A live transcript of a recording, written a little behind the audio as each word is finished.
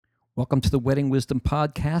Welcome to the Wedding Wisdom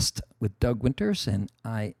Podcast with Doug Winters, and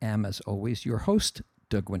I am, as always, your host,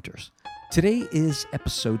 Doug Winters. Today is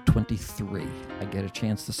episode 23. I get a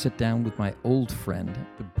chance to sit down with my old friend,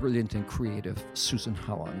 the brilliant and creative Susan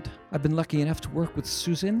Holland. I've been lucky enough to work with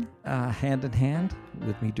Susan hand in hand,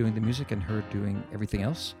 with me doing the music and her doing everything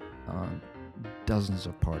else on dozens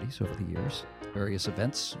of parties over the years, various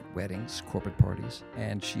events, weddings, corporate parties,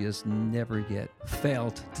 and she has never yet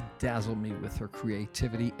failed to dazzle me with her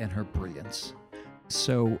creativity and her brilliance.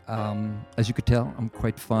 So, as you could tell, I'm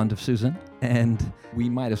quite fond of Susan, and we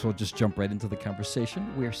might as well just jump right into the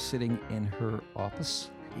conversation. We're sitting in her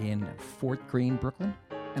office in Fort Greene, Brooklyn,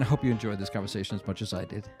 and I hope you enjoyed this conversation as much as I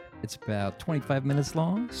did. It's about 25 minutes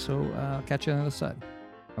long, so I'll catch you on the other side.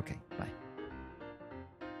 Okay, bye.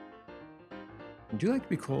 Would you like to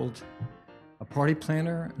be called a party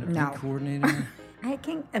planner, an event coordinator? I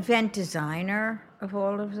think event designer of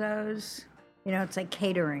all of those. You know, it's like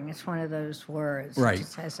catering. It's one of those words. Right. It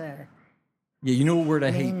just has a Yeah, you know a word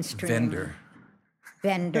I hate? mainstream Vendor.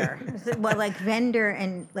 Vendor. Well, like vendor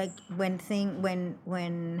and like well,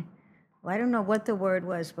 I don't know what the word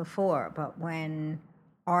was before, but when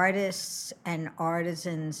artists and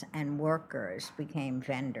artisans and workers became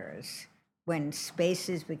vendors, when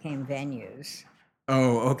spaces became venues.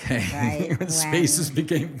 Oh, okay. Right, When spaces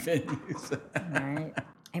became venues. Right.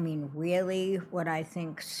 I mean, really, what I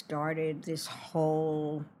think started this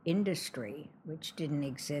whole industry, which didn't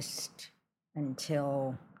exist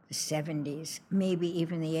until the 70s, maybe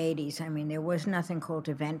even the 80s. I mean, there was nothing called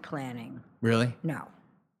event planning. Really? No.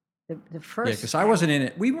 The Yeah, first. because I wasn't in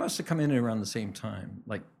it. We must have come in around the same time,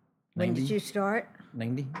 like 90? When did you start?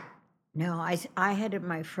 90? No, I had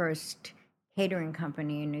my first catering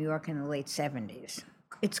company in New York in the late 70s.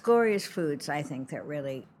 It's Glorious Foods, I think, that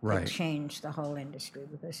really Right. changed the whole industry,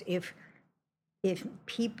 because if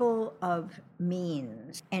people of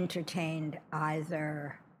means entertained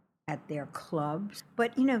either at their clubs,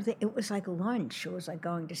 but you know, it was like lunch. It was like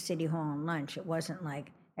going to City Hall and lunch. It wasn't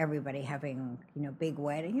like everybody having, you know, big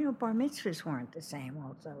wedding. You know, bar mitzvahs weren't the same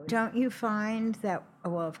also. Don't you find that,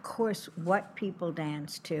 well, of course, what people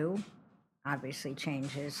dance to obviously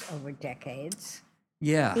changes over decades.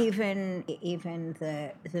 Yeah. Even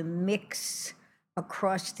the mix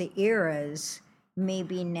across the eras,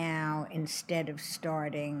 maybe now instead of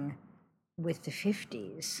starting with the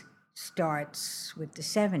 50s, starts with the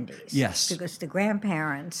 70s. Yes. Because the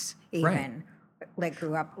grandparents even like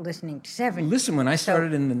grew up listening to 70s. Listen, when I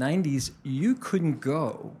started in the 90s, you couldn't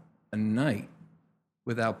go a night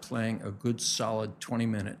without playing a good, solid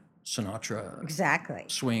 20-minute Sinatra Exactly.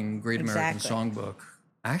 swing, Great American Exactly. Songbook.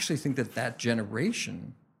 I actually think that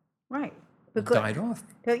generation Right. died off.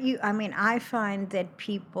 Don't you? I mean, I find that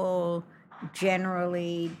people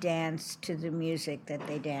generally dance to the music that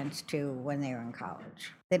they danced to when they were in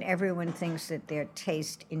college. That everyone thinks that their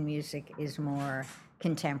taste in music is more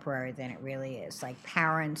contemporary than it really is. Like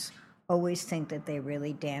parents always think that they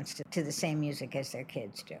really dance to the same music as their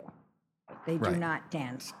kids do. They do Right. not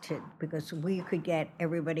dance to, because we could get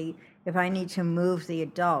everybody, if I need to move the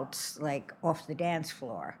adults like off the dance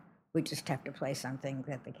floor, we just have to play something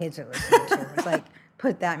that the kids are listening to. It's like,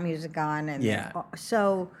 put that music on. And Yeah.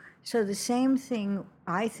 So the same thing,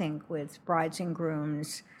 I think, with brides and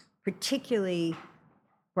grooms, particularly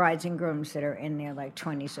brides and grooms that are in their like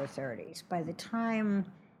 20s or 30s. By the time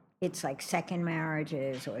it's like second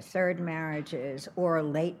marriages or third marriages or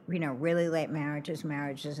late, you know, really late marriages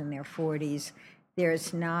in their 40s,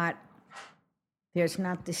 there's not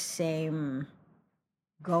the same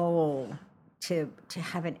goal to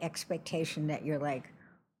have an expectation that you're like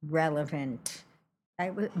relevant.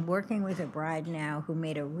 I was working with a bride now who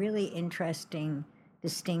made a really interesting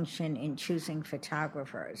distinction in choosing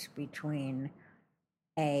photographers between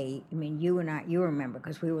I mean, you remember,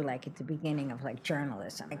 because we were like at the beginning of like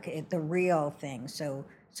journalism, like the real thing. So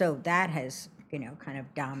that has, you know, kind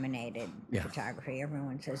of dominated photography.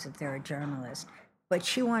 Everyone says that they're a journalist, but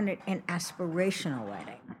she wanted an aspirational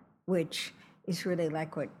wedding, which is really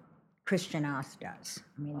like what Christian Auth does.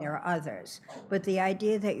 I mean, there are others, but the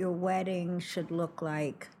idea that your wedding should look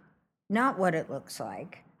like not what it looks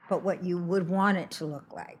like, but what you would want it to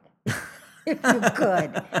look like, if you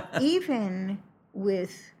could, even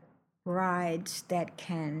with brides that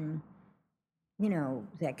can, you know,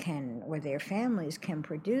 or their families can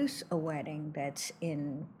produce a wedding that's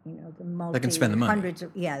in, you know, the They can spend the money. hundreds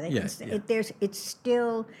of, it's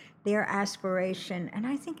still their aspiration. And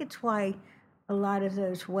I think it's why a lot of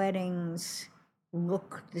those weddings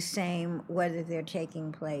look the same, whether they're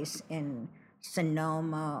taking place in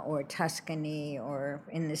Sonoma or Tuscany or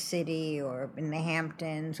in the city or in the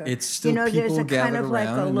Hamptons. Or, It's still you know, there's people a gathered kind of like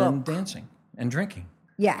around a and look. then dancing and drinking.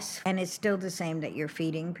 Yes, and it's still the same that you're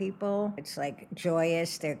feeding people. It's like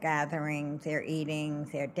joyous, they're gathering, they're eating,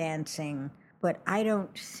 they're dancing. But I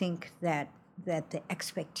don't think that the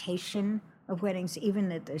expectation of weddings, even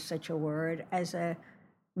that there's such a word as a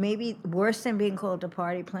maybe worse than being called a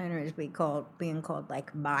party planner is being called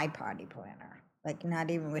like my party planner. Like not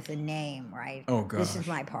even with a name, right? Oh, This is gosh.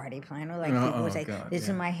 my party planner. Like Oh, people would oh, say, God, this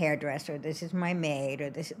yeah. is my hairdresser, this is my maid, or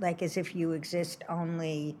this like as if you exist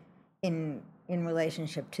only in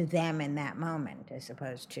relationship to them in that moment, as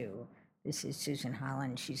opposed to this is Susan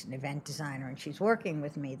Holland, she's an event designer and she's working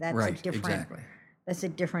with me. That's a Right, different exactly. that's a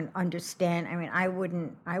different understand. I mean, I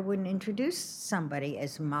wouldn't introduce somebody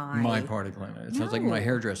as My party planner. It sounds like my No.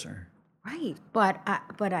 hairdresser. right. But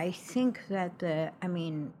I think that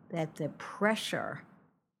the pressure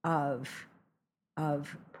of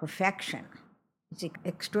perfection is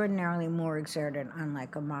extraordinarily more exerted on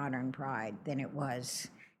like a modern bride than it was.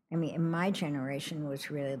 I mean, in my generation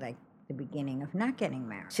was really like the beginning of not getting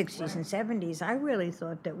married. 60s and 70s, I really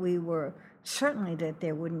thought that we were certainly that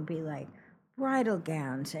there wouldn't be like bridal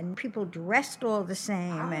gowns and people dressed all the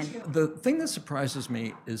same and The thing that surprises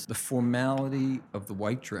me is the formality of the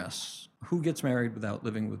white dress. Who gets married without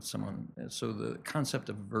living with someone? So the concept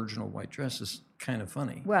of a virginal white dress is kind of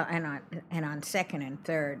funny. well, and on second and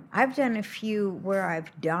third, I've done a few where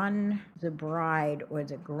I've done the bride or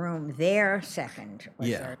the groom their second or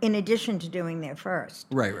Yeah. third, in addition to doing their first,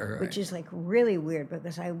 Right, right, right. which is like really weird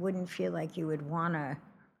because I wouldn't feel like you would want to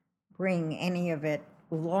bring any of it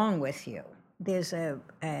along with you. There's a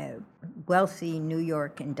wealthy New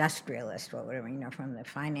York industrialist, what would I mean, from the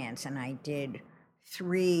finance, and I did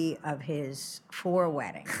 3 of his 4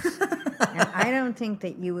 weddings. And I don't think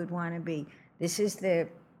that you would want to be. This is the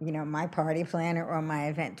my party planner or my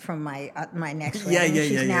event from my next Yeah, wedding. yeah,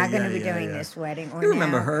 She's yeah, now yeah, going to yeah, be yeah, doing yeah. this wedding. Or You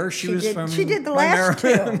remember now her? She was from She did the my last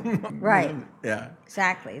Maryland. 2. Right. Yeah,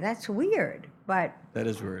 Exactly. That's weird, but that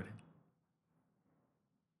is weird.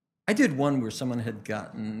 I did one where someone had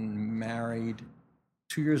gotten married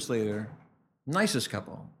 2 years later, nicest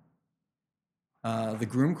couple. The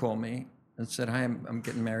groom called me and said, "Hi, I'm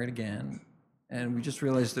getting married again," and we just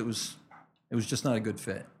realized it was just not a good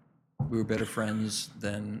fit. We were better friends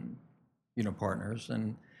than partners,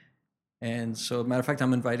 and so matter of fact,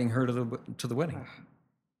 I'm inviting her to the wedding.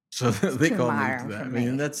 So they too called me modern to that. for I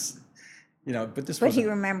mean, me. that's but this But was he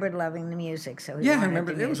remembered loving the music, so he yeah. I wanted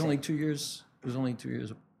remember the it was music. only 2 years. It was only 2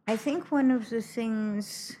 years. I think one of the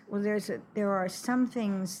things, well, there are some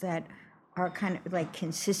things that are kind of like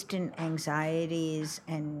consistent anxieties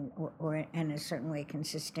or in a certain way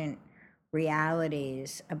consistent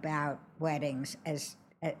realities about weddings as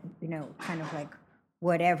kind of like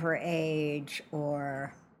whatever age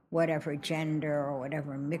or whatever gender or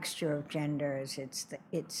whatever mixture of genders.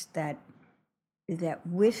 It's that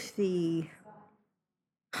with the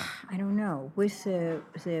I don't know, with the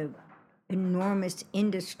enormous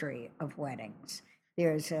industry of weddings,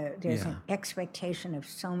 there's Yeah. an expectation of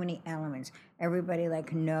so many elements. Everybody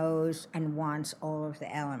like knows and wants all of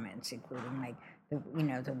the elements, including like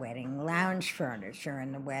the wedding lounge furniture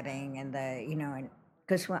and the wedding and and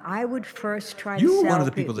because when I would first try to You were sell one of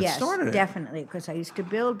the people that yes, started it. definitely, because I used to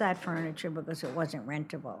build that furniture because it wasn't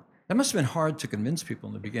rentable. That must have been hard to convince people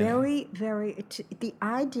in the beginning. Very, very. The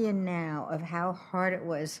idea now of how hard it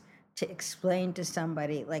was to explain to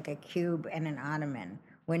somebody like a cube and an ottoman,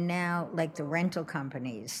 when now like the rental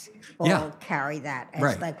companies all Yeah. carry that as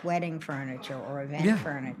Right. like wedding furniture or event Yeah,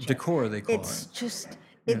 furniture. decor they call It's it. just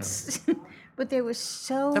it's, but there was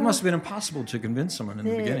so That must have been impossible to convince someone in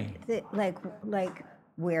the beginning. like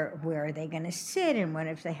where are they going to sit and what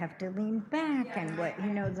if they have to lean back and what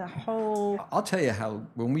the whole I'll tell you how,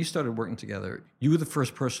 when we started working together, you were the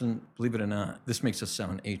first person, believe it or not, this makes us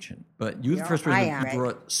sound ancient, but you were the first person I who am, right?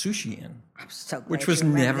 brought sushi in. I'm so glad Which was you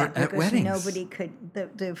remember never that, at because weddings. Nobody could.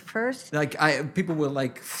 The first. Like, people were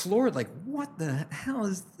like floored, like, what the hell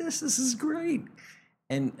is this? This is great.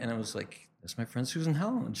 And I was like, that's my friend Susan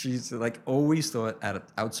Holland. She's like always thought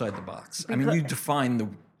outside the box. I mean, you define the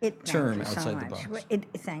term Thank you so outside the much. box.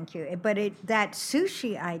 Thank you. But that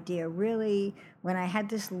sushi idea really, when I had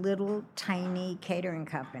this little tiny catering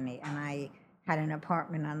company, and I had an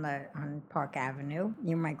apartment on Park Avenue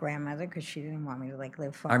near my grandmother because she didn't want me to like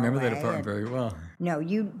live far I remember that away, apartment and- very well. No,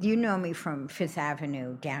 you know me from Fifth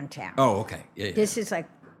Avenue downtown. Oh, okay. Yeah, yeah. This is like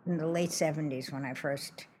in the late 70s when I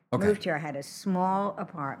first Okay. moved here. I had a small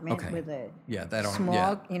apartment Okay. with a Yeah, that on-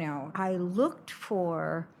 small, yeah. I looked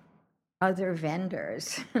for other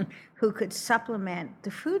vendors who could supplement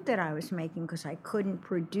the food that I was making because I couldn't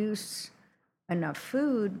produce enough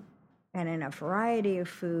food and enough variety of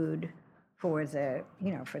food for the,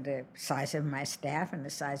 for the size of my staff and the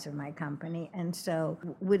size of my company. And so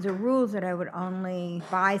with the rule that I would only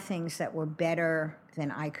buy things that were better than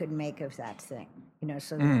I could make of that thing,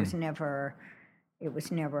 so it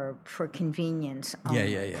was never for convenience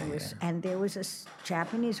only. And there was a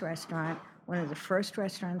Japanese restaurant, one of the first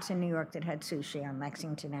restaurants in New York that had sushi on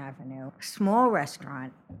Lexington Avenue, small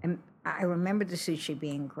restaurant. And I remember the sushi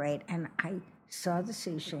being great. And I saw the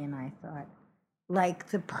sushi and I thought, like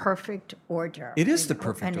the perfect order. It is the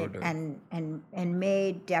perfect order. And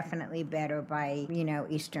made definitely better by,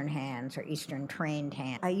 Eastern hands or Eastern trained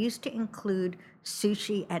hands. I used to include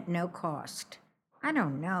sushi at no cost. I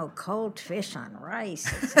don't know, cold fish on rice.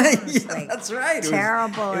 It sounds that's right.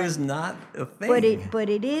 Terrible. It was not a thing. But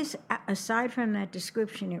it is, aside from that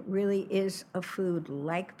description, it really is a food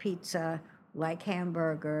like pizza, like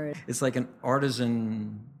hamburgers. It's like an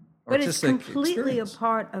artisan. But it's completely experience. a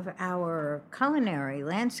part of our culinary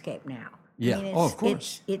landscape now. Yeah. Of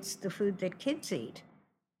course. It's the food that kids eat.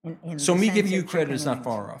 So me giving you credit is not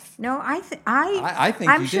far off. No, I think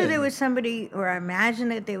I'm sure did. There was somebody, or I imagine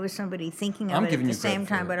that there was somebody thinking of it at the same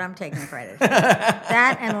time, but I'm taking credit for it.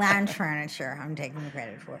 That and lounge furniture, I'm taking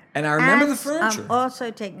credit for. And I remember the furniture. I'm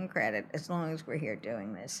also taking credit, as long as we're here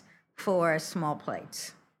doing this, for small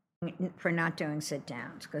plates. For not doing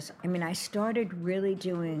sit-downs, because I started really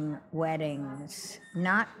doing weddings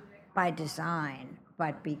not by design,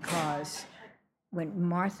 but because when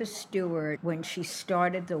Martha Stewart, when she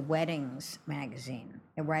started the Weddings magazine,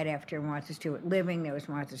 and right after Martha Stewart Living, there was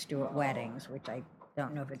Martha Stewart Weddings, which I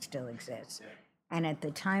don't know if it still exists. And at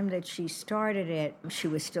the time that she started it, she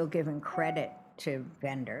was still giving credit to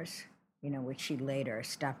vendors, which she later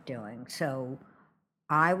stopped doing. So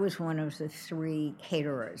I was one of the 3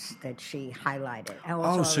 caterers that she highlighted.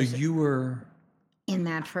 So you were in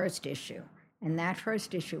that first issue. And that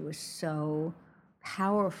first issue was so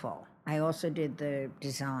powerful. I also did the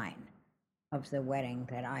design of the wedding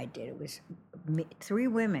that I did. It was 3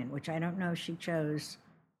 women, which I don't know if she chose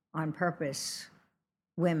on purpose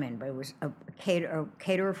women, but it was a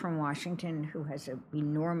caterer from Washington who has an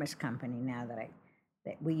enormous company now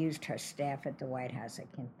that we used her staff at the White House. I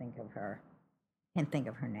can't think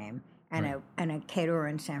of her name, and a caterer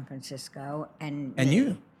in San Francisco, and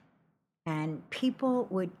you, and people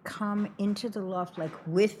would come into the loft like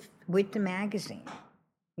with the magazine,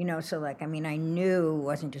 So like, I knew it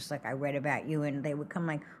wasn't just like I read about you, and they would come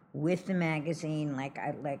like with the magazine,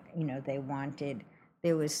 they wanted.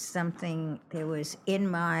 There was in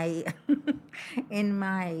my in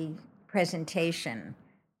my presentation,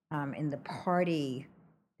 in the party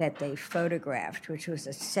that they photographed, which was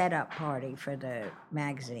a setup party for the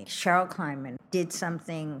magazine. Cheryl Kleinman did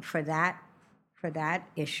something for that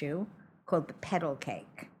issue called the Petal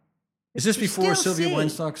Cake. Is this before Sylvia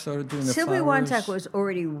Weinstock started doing the Sylvia flowers? Weinstock was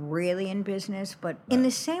already really in business, but in the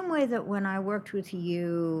same way that when I worked with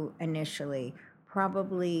you initially,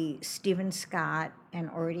 probably Stephen Scott and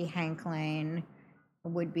already Hank Lane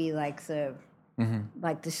would be like the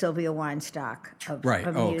Sylvia Weinstock of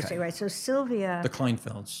music, right? So Sylvia, the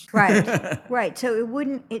Kleinfelds, right. So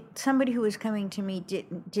somebody who was coming to me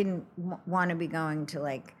didn't want to be going to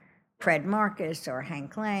like Fred Marcus or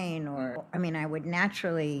Hank Lane, or I would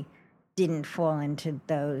naturally didn't fall into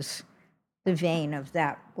the vein of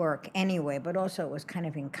that work anyway. But also, it was kind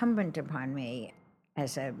of incumbent upon me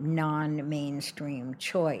as a non-mainstream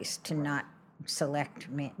choice to not select.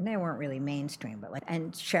 They weren't really mainstream, but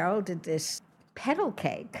and Cheryl did this petal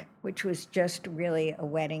cake, which was just really a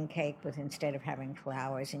wedding cake with, instead of having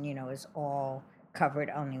flowers, and it was all covered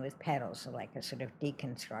only with petals, so like a sort of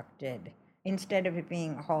deconstructed, instead of it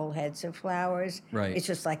being whole heads of flowers, it's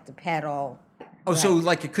just like the petal. So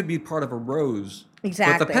like it could be part of a rose.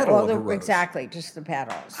 Exactly. But the petal of a rose. Exactly, just the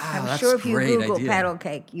petals. I'm that's sure if you Google idea. petal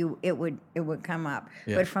cake, it would come up.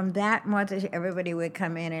 Yeah. But from that month, everybody would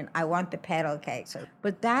come in and I want the petal cake.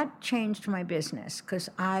 But that changed my business, because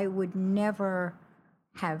I would never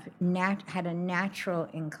have had a natural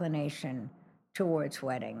inclination towards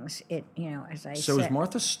weddings. As I said. So it was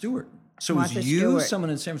Martha Stewart. So Martha it was you, Stewart. someone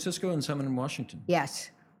in San Francisco, and someone in Washington. Yes.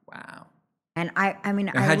 Wow. And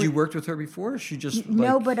had you worked with her before? She just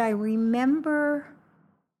no, but I remember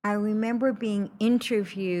being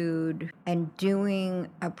interviewed and doing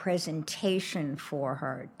a presentation for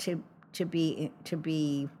her to be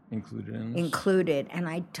included, and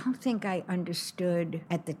I don't think I understood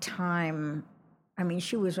at the time.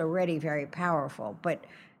 She was already very powerful, but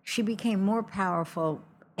she became more powerful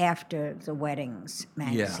after the Weddings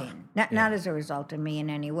magazine. Not as a result of me in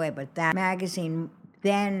any way, but that magazine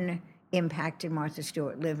then impacted Martha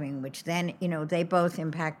Stewart Living, which then, they both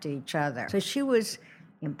impacted each other. So she was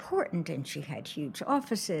important, and she had huge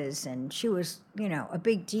offices, and she was, a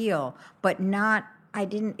big deal, but not. I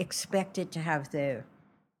didn't expect it to have the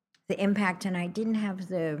impact, and I didn't have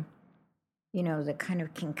the kind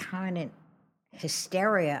of concomitant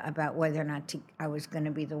hysteria about whether or not I was going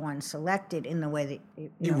to be the one selected in the way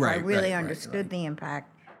that I really understood the impact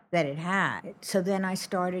that it had. So then I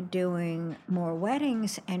started doing more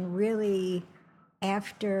weddings, and really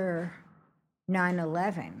after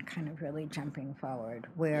 9/11, kind of really jumping forward,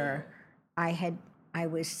 where I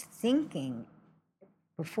was thinking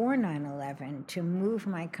before 9/11 to move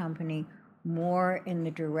my company more in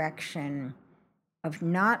the direction of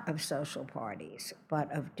not of social parties,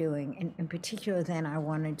 but of doing, in particular then I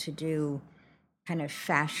wanted to do kind of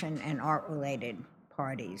fashion and art related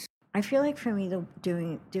parties. I feel like for me,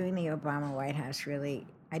 doing the Obama White House really,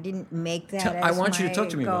 I didn't make that as I want you to my talk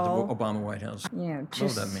to me goal. about the Obama White House.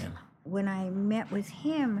 Just Love that man. when I met with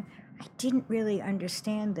him, I didn't really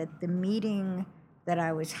understand that the meeting that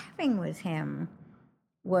I was having with him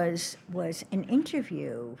was an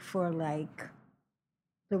interview for like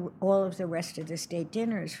all of the rest of the state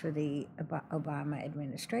dinners for the Obama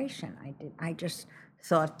administration. I just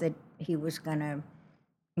thought that he was going to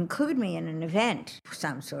include me in an event of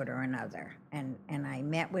some sort or another, and I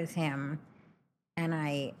met with him,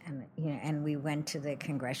 and we went to the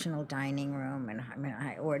congressional dining room, and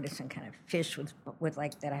I ordered some kind of fish with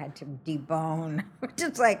like that I had to debone,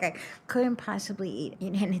 just like I couldn't possibly eat.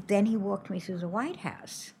 And then he walked me through the White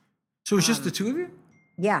House. So it was just the two of you?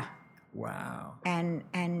 Yeah. Wow. And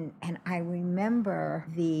I remember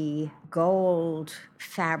the gold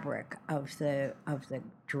fabric of the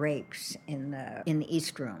drapes in the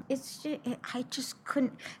East Room. I just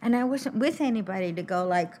couldn't, and I wasn't with anybody to go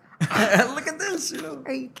like, look at this,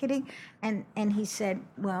 Are you kidding? And he said,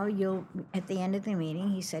 well, you'll at the end of the meeting,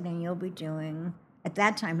 he said, and you'll be doing. At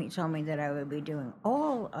that time, he told me that I would be doing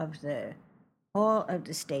all of the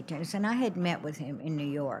state dinners, and I had met with him in New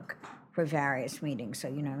York for various meetings. So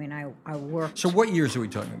I worked. So what years are we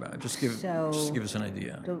talking about? Just give us an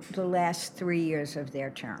idea. The last 3 years of their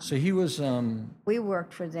term. So he was. We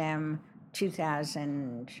worked for them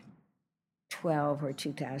 2012 or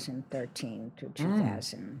 2013 to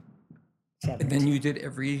 2017. And then you did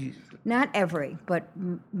every. Not every, but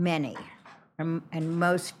many, and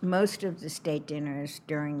most of the state dinners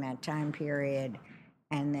during that time period,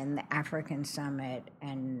 and then the African Summit,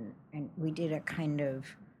 and we did a kind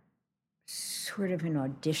of sort of an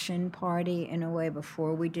audition party in a way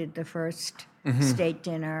before we did the first state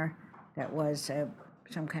dinner. That was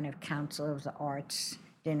some kind of Council of the Arts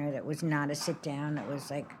dinner. That was not a sit down. It was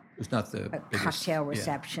like It's not the cocktail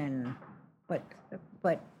reception, but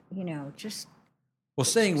just. Well,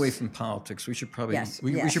 staying away from politics, we should probably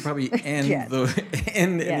we should probably end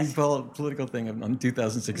end any political thing on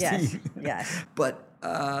 2016. Yes. But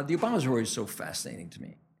the Obamas were always so fascinating to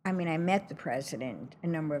me. I mean, I met the president a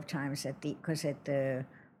number of times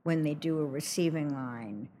when they do a receiving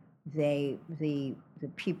line, the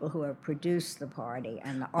people who have produced the party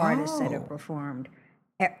and the artists that have performed,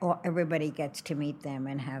 everybody gets to meet them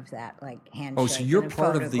and have that like handshake. Oh, so you're and a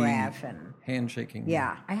part of the photograph handshaking.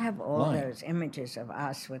 Yeah, I have all those images of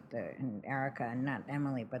us and Erica, and not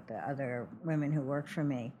Emily, but the other women who worked for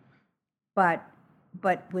me. But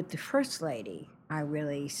with the First Lady, I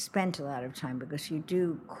really spent a lot of time because you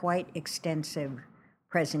do quite extensive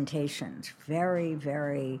presentations, very,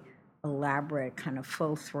 very elaborate, kind of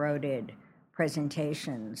full-throated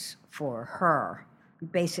presentations for her.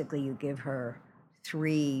 Basically, you give her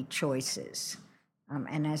 3 choices.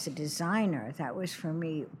 And as a designer, that was for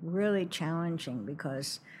me really challenging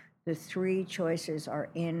because the 3 choices are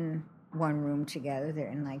in one room together.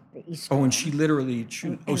 They're in like the East room. And she literally.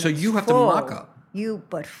 So you have to mock up.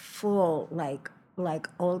 But full, like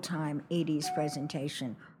old-time 80s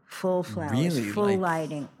presentation, full flowers, really? Full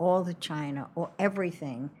lighting, all the china,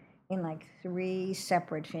 everything in like 3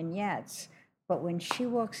 separate vignettes. But when she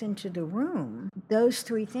walks into the room, those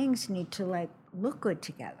 3 things need to like look good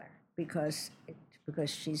together because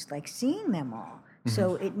she's like seeing them all.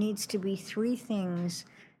 So it needs to be 3 things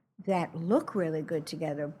that look really good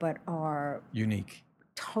together but are unique.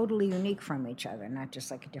 Totally unique from each other, not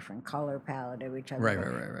just like a different color palette of each other. Right.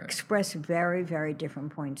 Express very, very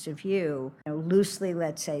different points of view. Loosely,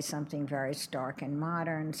 let's say something very stark and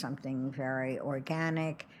modern, something very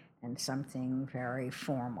organic, and something very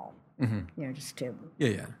formal. Just to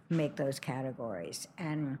make those categories.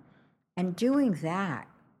 And doing that,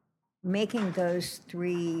 making those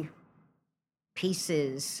 3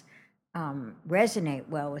 pieces resonate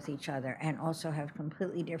well with each other and also have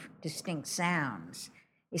completely distinct sounds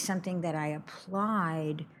is something that I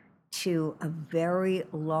applied to a very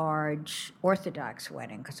large Orthodox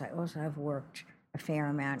wedding, because I also have worked a fair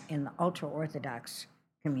amount in the ultra-Orthodox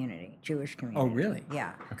community, Jewish community. Oh, really?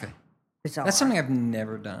 Yeah. Okay. Bizarre. That's something I've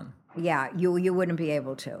never done. Yeah, you wouldn't be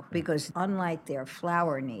able to, because unlike their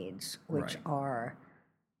flower needs, which Right. are,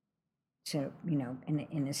 to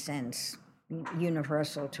in a sense,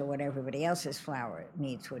 universal to what everybody else's flower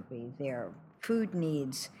needs would be, their food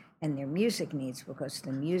needs and their music needs, because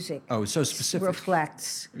the music Oh, so specific.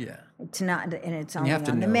 reflects. Yeah. It's not, and it's you only have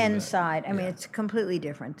to on the know men's that. side. I mean, Yeah. it's completely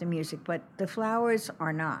different, the music, but the flowers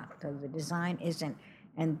are not. The design isn't.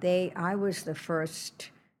 And I was the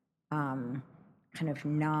first kind of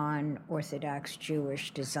non-Orthodox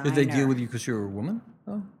Jewish designer. Did they deal with you because you were a woman?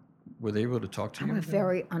 Oh, were they able to talk to you? I'm a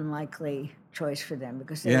very unlikely choice for them,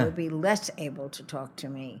 because they Yeah. would be less able to talk to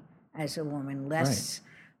me as a woman, less.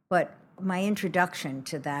 But my introduction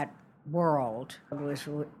to that world was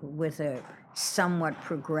with a somewhat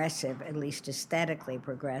progressive, at least aesthetically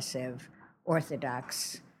progressive,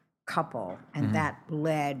 Orthodox couple, and that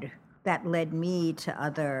led me to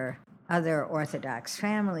other Orthodox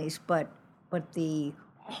families, but the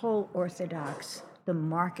whole Orthodox, the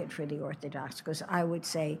market for the Orthodox, because I would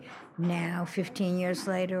say now, 15 years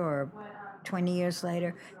later or 20 years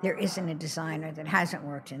later, there isn't a designer that hasn't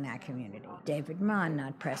worked in that community. David Mann,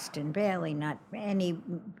 not Preston Bailey, not any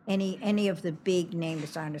of the big name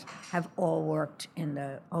designers have all worked in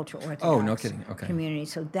the ultra-Orthodox Oh, no kidding. Okay. community.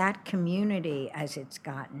 So that community, as it's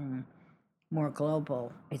gotten more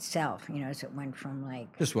global itself, as it went from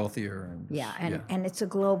like Just wealthier. And yeah, and it's a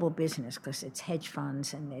global business, because it's hedge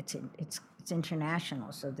funds and it's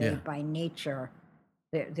international. So they, by nature,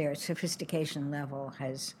 their sophistication level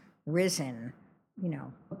has risen.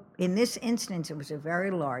 In this instance, it was a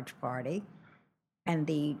very large party, and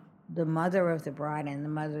the mother of the bride and the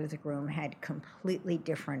mother of the groom had a completely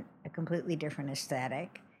different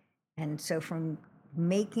aesthetic, and so from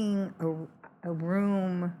making a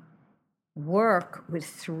room work with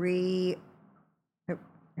 3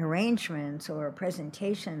 arrangements or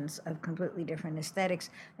presentations of completely different aesthetics,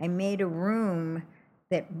 I made a room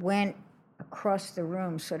that went across the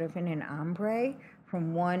room, sort of in an ombre,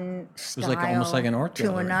 from one style like almost like an art to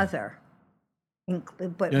gallery. another.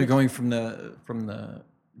 But Going from the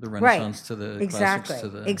Renaissance to the exactly, classics to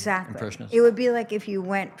the exactly. Impressionists. It would be like if you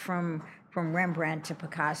went from Rembrandt to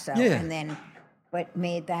Picasso, and then but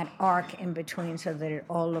made that arc in between so that it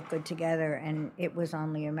all looked good together, and it was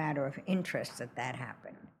only a matter of interest that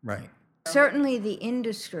happened. Right. Certainly the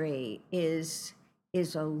industry is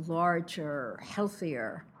a larger,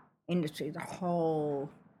 healthier industry. The whole,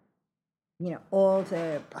 all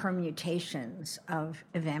the permutations of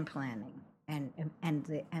event planning and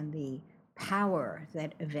the power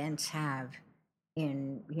that events have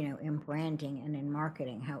in in branding and in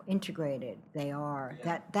marketing, how integrated they are.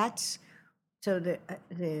 That's so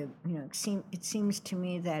it seems to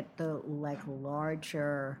me that the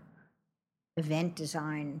larger event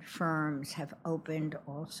design firms have opened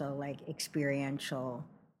also like experiential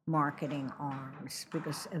marketing arms,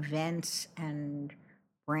 because events and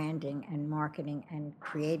branding and marketing and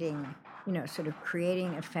creating, sort of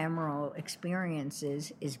creating ephemeral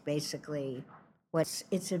experiences is basically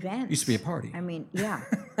it's events. Used to be a party. I mean, yeah.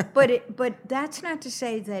 but that's not to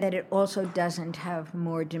say that it also doesn't have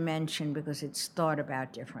more dimension, because it's thought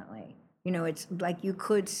about differently. It's like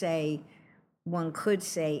one could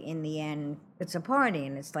say in the end it's a party,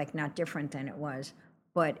 and it's like not different than it was,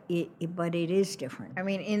 but it is different. I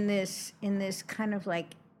mean, in this kind of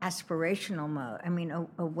like aspirational mode. I mean,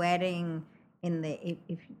 a wedding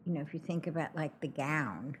if you think about like the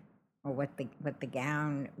gown, or what the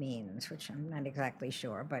gown means, which I'm not exactly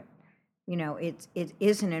sure, but it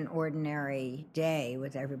isn't an ordinary day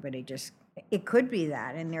with everybody just. It could be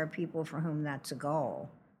that, and there are people for whom that's a goal.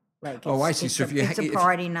 Like, I see. So it's a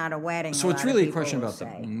party, not a wedding. So it's really a question about the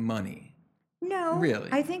money. No, really.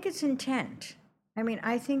 I think it's intent. I mean,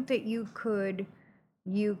 I think that you could,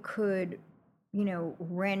 rent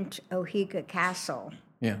Oheka Castle.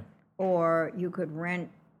 Yeah. Or you could rent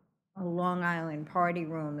a Long Island party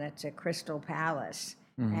room that's a Crystal Palace,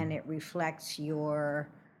 and it reflects your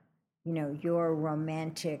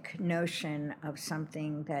romantic notion of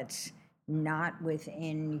something that's not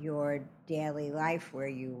within your daily life, where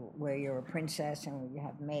you're a princess and where you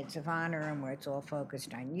have maids of honor, and where it's all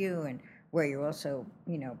focused on you, and where you're also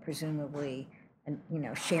presumably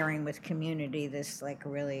sharing with community this like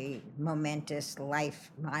really momentous life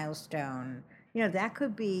milestone. That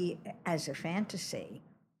could be as a fantasy,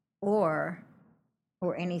 or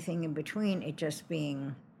anything in between, it just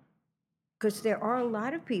being, because there are a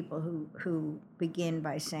lot of people who begin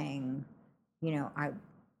by saying,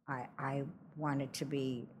 I want it to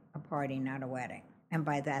be a party, not a wedding. And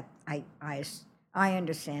by that, I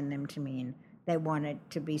understand them to mean they want it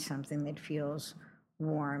to be something that feels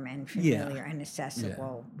warm and familiar and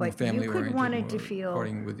accessible. But you could want it to feel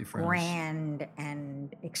with your friends. grand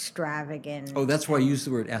and extravagant. Oh, that's why I used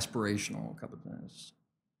the word aspirational a couple of times.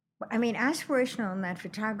 I mean, aspirational in that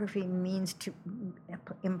photography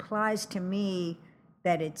implies to me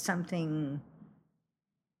that it's something,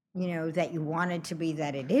 that you want it to be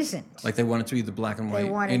that it isn't. Like they want it to be the black and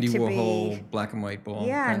white, Andy Warhol black and white ball.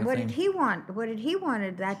 Yeah, and what did he want? He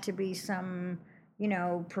wanted that to be some,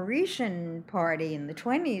 Parisian party in the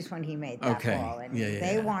 1920s when he made that ball. And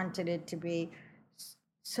they wanted it to be.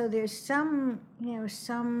 So there's some,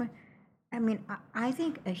 I mean, I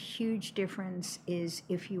think a huge difference is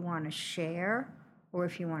if you want to share or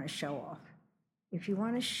if you want to show off. If you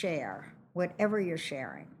want to share, whatever you're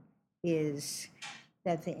sharing is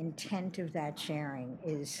that the intent of that sharing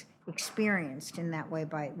is experienced in that way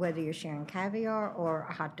by whether you're sharing caviar or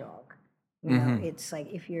a hot dog. It's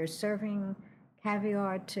like if you're serving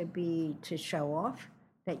caviar to show off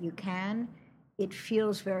that you can, it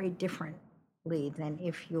feels very differently than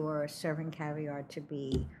if you're serving caviar to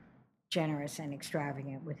be generous and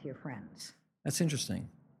extravagant with your friends. That's interesting.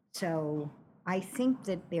 So I think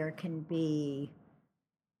that there can be,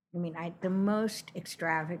 the most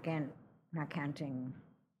extravagant, not counting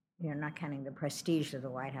the prestige of the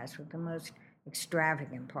White House, but the most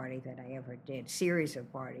extravagant party that I ever did, series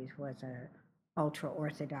of parties, was a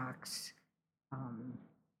ultra-Orthodox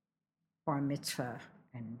bar mitzvah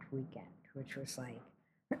and weekend, which was like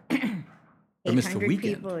 800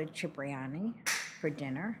 people at Cipriani for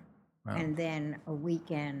dinner. Wow. And then a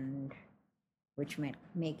weekend, which meant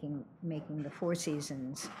making the Four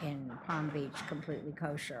Seasons in Palm Beach completely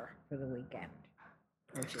kosher for the weekend,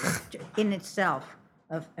 which is in itself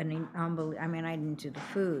of an unbelievable. I didn't do the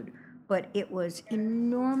food, but it was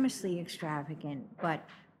enormously extravagant,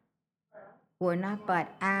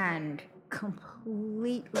 and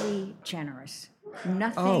completely generous.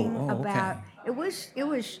 Nothing about it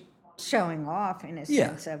was showing off in a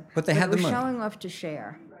sense of, but they had the money. Showing off to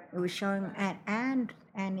share. It was showing, and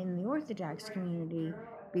in the Orthodox community,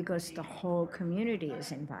 because the whole community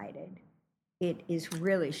is invited, it is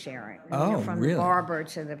really sharing. From the barber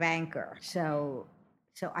to the banker. So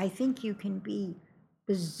I think you can be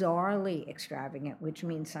bizarrely extravagant, which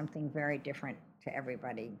means something very different to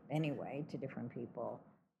everybody anyway, to different people.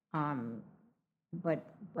 But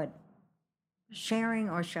sharing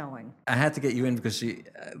or showing. I had to get you in because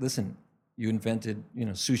you invented,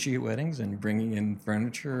 sushi at weddings and bringing in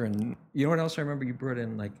furniture, and you know what else I remember? You brought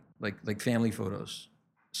in like family photos,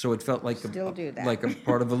 so it felt like like a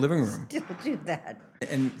part of a living room. Still do that.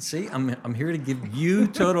 And see, I'm here to give you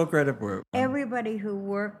total credit for it. Everybody who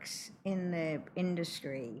works in the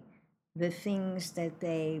industry, the things that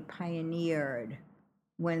they pioneered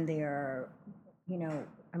when they're,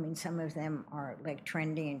 some of them are like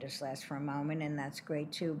trendy and just last for a moment, and that's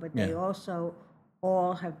great too. But they also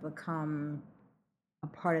all have become a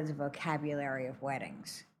part of the vocabulary of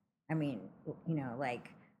weddings.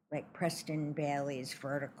 Like Preston Bailey's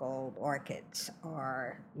vertical orchids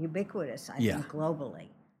are ubiquitous, I think, globally.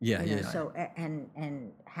 So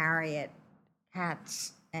and Harriet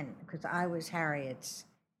Katz, and because I was Harriet's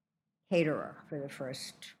caterer for the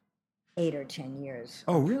first 8 or 10 years.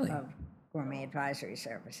 Oh, really? Of Gourmet Advisory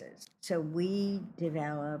Services. So we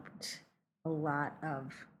developed a lot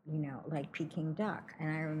of, like Peking duck. And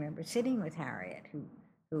I remember sitting with Harriet,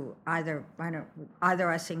 who either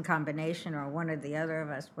us in combination or one or the other of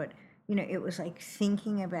us, but, it was like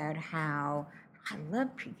thinking about how, I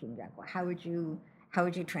love Peking duck. How would you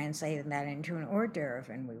translate that into an hors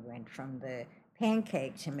d'oeuvre? And we went from the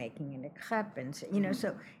pancake to making it a crepe. And,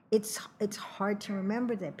 so it's hard to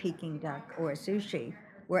remember that Peking duck or sushi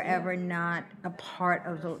were ever not a part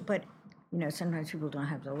of the, but sometimes people don't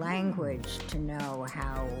have the language to know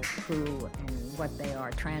how who and what they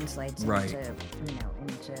are translates into,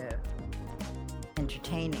 into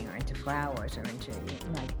entertaining or into flowers or into,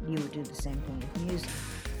 like you would do the same thing with music.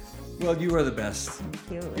 Well, you are the best.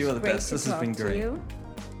 Thank you. You are the best. This has been great.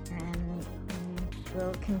 And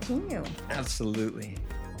we'll continue. Absolutely.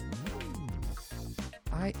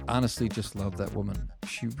 I honestly just love that woman.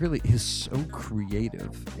 She really is so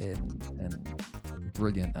creative and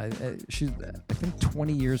brilliant. I think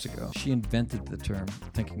 20 years ago, she invented the term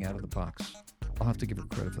thinking out of the box. I'll have to give her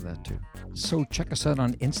credit for that too. So check us out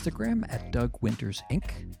on Instagram at Doug Winters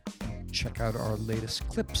Inc. Check out our latest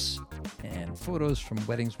clips and photos from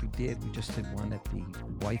weddings we did. We just did one at the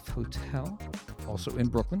Wife Hotel, also in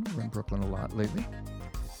Brooklyn. We're in Brooklyn a lot lately.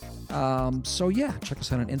 Check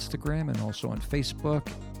us out on Instagram and also on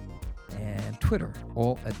Facebook. and Twitter,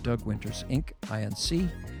 all at Doug Winters Inc., INC.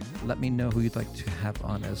 Let me know who you'd like to have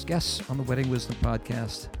on as guests on the Wedding Wisdom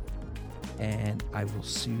podcast, and I will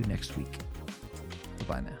see you next week.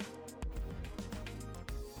 Bye-bye now.